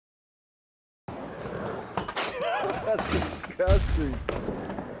That's disgusting.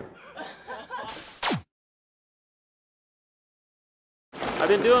 I've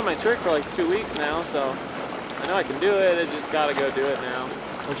been doing my trick for like 2 weeks now, so I know I can do it. I just gotta go do it now.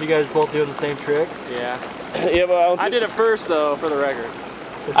 Aren't you guys both doing the same trick? Yeah. Yeah, but I did it first though, for the record.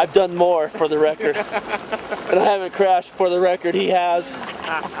 I've done more for the record. And I haven't crashed for the record. He has.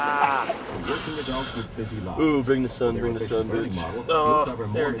 Ooh, bring the sun, bitch. Oh,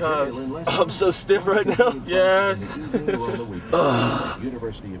 there it comes. I'm so stiff right now. Yes.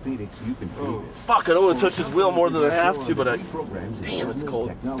 Fuck, I don't want to touch this wheel more than I have to, but damn, it's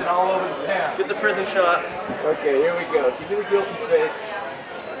cold. All over the town. Get the prison shot. Okay, here we go. Give me the guilty face.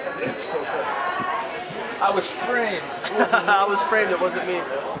 I was framed. I was framed, it wasn't me.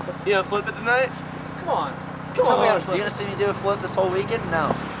 You gonna flip it tonight? Come on. Come on. You gonna see me do a flip this whole weekend?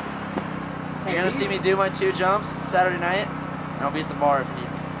 No. You're gonna see me do my 2 jumps Saturday night, and I'll be at the bar if you need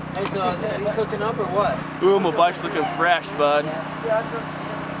me. Hey, so are you hooking up or what? Ooh, my bike's looking fresh, bud. Yeah.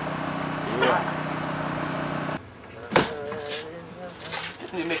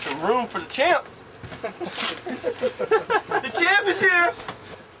 Need to make some room for the champ. The champ is here.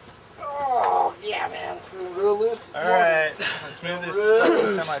 Oh, yeah, man. Real loose. Alright, let's move this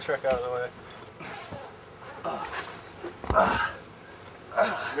semi-truck out of the way.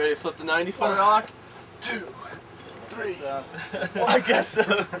 Ready to flip the 90-foot rocks? 2, 3. Well, I guess so.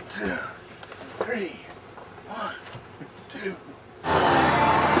 2, 3. 1, 2. Hear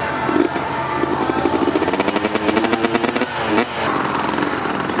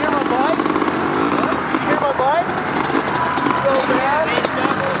my bike? You hear my bike? So bad.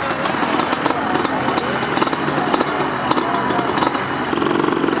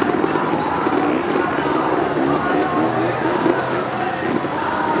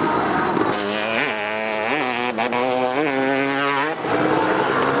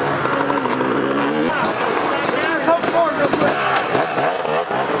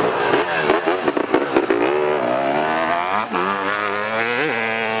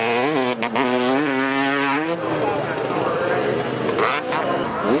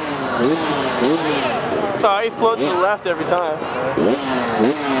 Sorry, he floats to the left every time.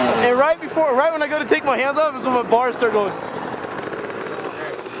 And right when I go to take my hands off is when my bars start going.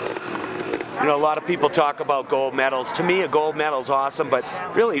 You know, a lot of people talk about gold medals. To me, a gold medal's awesome, but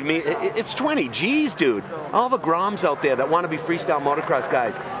really, to me, it's 20 G's, dude. All the Groms out there that want to be freestyle motocross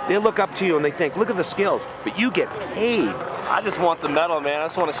guys, they look up to you and they think, look at the skills, but you get paid. I just want the medal, man. I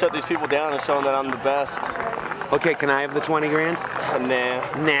just want to shut these people down and show them that I'm the best. Okay, can I have the 20 grand?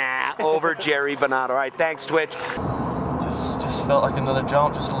 Nah, over Jerry Bonato. All right, thanks, Twitch. Just felt like another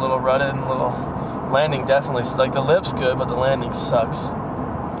jump, just a little rutted and a little landing definitely. Like the lip's good, but the landing sucks.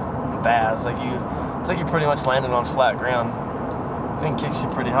 Bad. It's like you pretty much landed on flat ground. Thing kicks you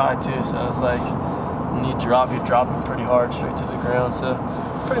pretty high too, so it's like when you drop, you're dropping pretty hard straight to the ground. So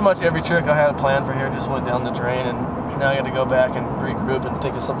pretty much every trick I had planned for here just went down the drain, and now I got to go back and regroup and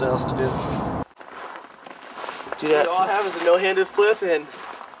think of something else to do. All I have is a no-handed flip, and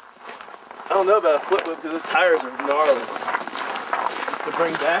I don't know about a flip whip because those tires are gnarly. To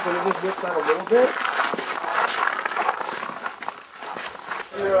bring back when it just whips out a little bit.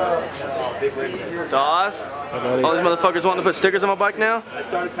 Dawes? All these motherfuckers wanting to put stickers on my bike now? I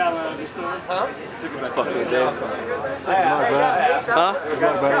started paddling on these stores. Huh? Huh?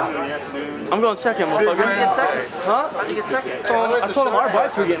 I'm going second, motherfucker. Huh? How'd you get second? I told him our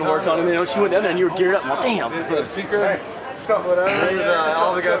bikes were getting worked on, and then she went down there and you were geared up. Well, damn. Secret.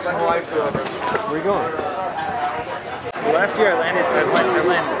 All the guys from Hawaii. Where are you going? Last year I landed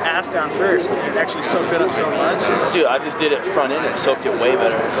ass down first, and it actually soaked it up so much. Dude, I just did it front end and soaked it way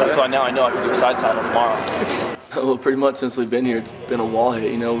better. So now I know I can do side saddle tomorrow. Well, pretty much since we've been here, it's been a wall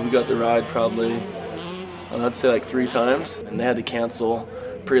hit. You know, we got to ride probably, I'd say like 3 times. And they had to cancel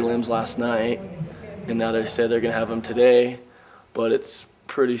prelims last night. And now they said they're gonna have them today. But it's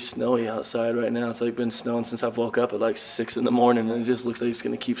pretty snowy outside right now. It's like been snowing since I've woke up at like 6 in the morning, and it just looks like it's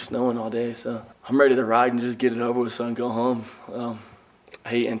gonna keep snowing all day. So I'm ready to ride and just get it over with so I can go home. I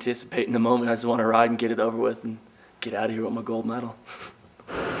hate anticipating the moment. I just want to ride and get it over with and get out of here with my gold medal.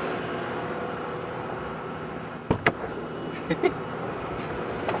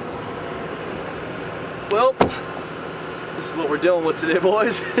 Well, this is what we're dealing with today,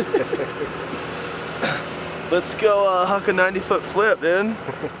 boys. Let's go huck a 90-foot flip, dude.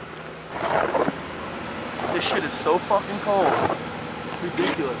 This shit is so fucking cold. It's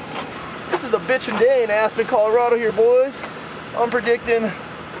ridiculous. This is a bitchin' day in Aspen, Colorado here, boys. I'm predicting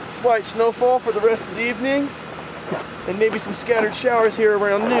slight snowfall for the rest of the evening and maybe some scattered showers here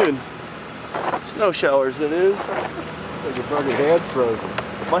around noon. Snow showers, it is. Like your hand's frozen.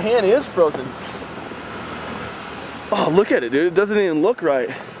 My hand is frozen. Oh, look at it, dude. It doesn't even look right.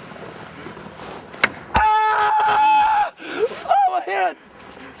 Ah! Oh, my hand.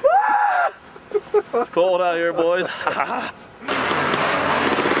 Ah! It's cold out here, boys.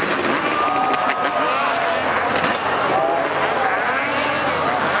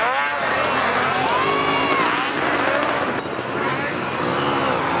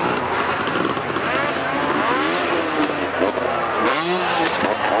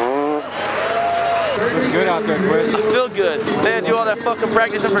 Good out there, Twitch. I feel good. Man, do all that fucking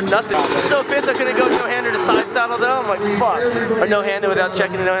practicing for nothing. I'm still pissed I couldn't go no-hander to side saddle though. I'm like, fuck. Or no-hander without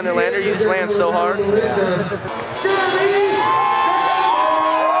checking a no-hander lander. You just land so hard.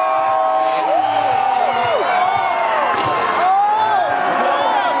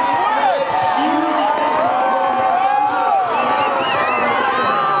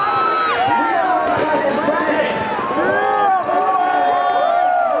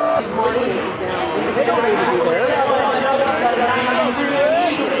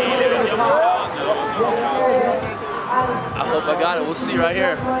 I hope I got it. We'll see right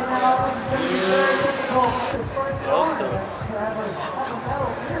here.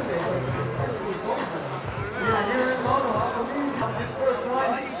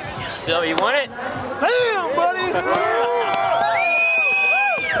 So you want it? Bam, buddy!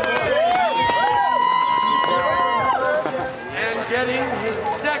 And getting his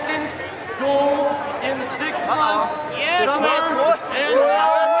second goal in 6 months. Yeah, Summer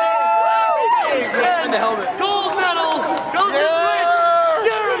and the helmet. gold medal goes to Twitch,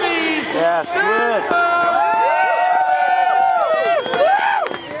 Jeremy. Yeah, Switch.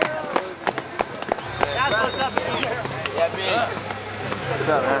 What's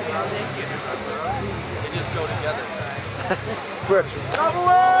up, man? They just go together. Twitch.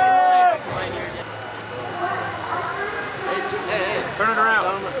 Turn it around.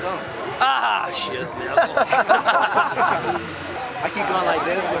 Ah, shit. I keep going like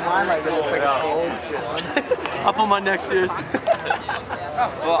this with mine, like it looks like it's cold. Up on my next year's.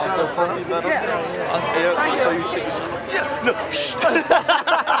 Oh, I'm so funky, man. I saw you think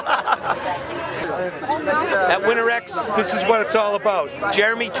At Winter X, this is what it's all about.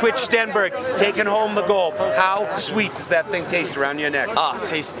 Jeremy Twitch Stenberg taking home the gold. How sweet does that thing taste around your neck? Ah, it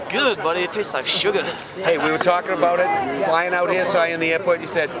tastes good, buddy. It tastes like sugar. Hey, we were talking about it, flying out here, saw you in the airport, you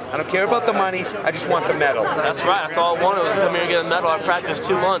said, I don't care about the money, I just want the medal. That's right. That's all I wanted was to come here and get a medal. I practiced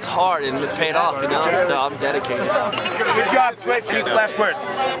 2 months hard and it paid off, you know? So I'm dedicated. Good job, Twitch. Use last words.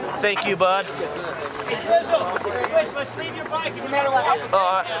 Thank you, bud.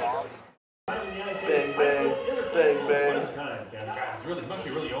 Bang, bang, bang, bang.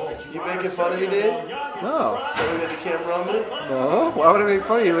 You making fun of me, Dave? No. So we got the camera on me? No. Why would I make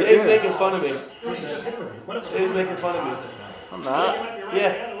fun of you? Dave's making fun of me. Dave's making fun of me. I'm not.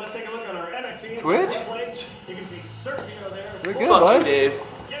 Yeah. Twitch? We're good, Fuck bud. you, Dave.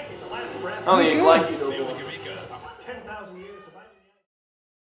 I don't even like you to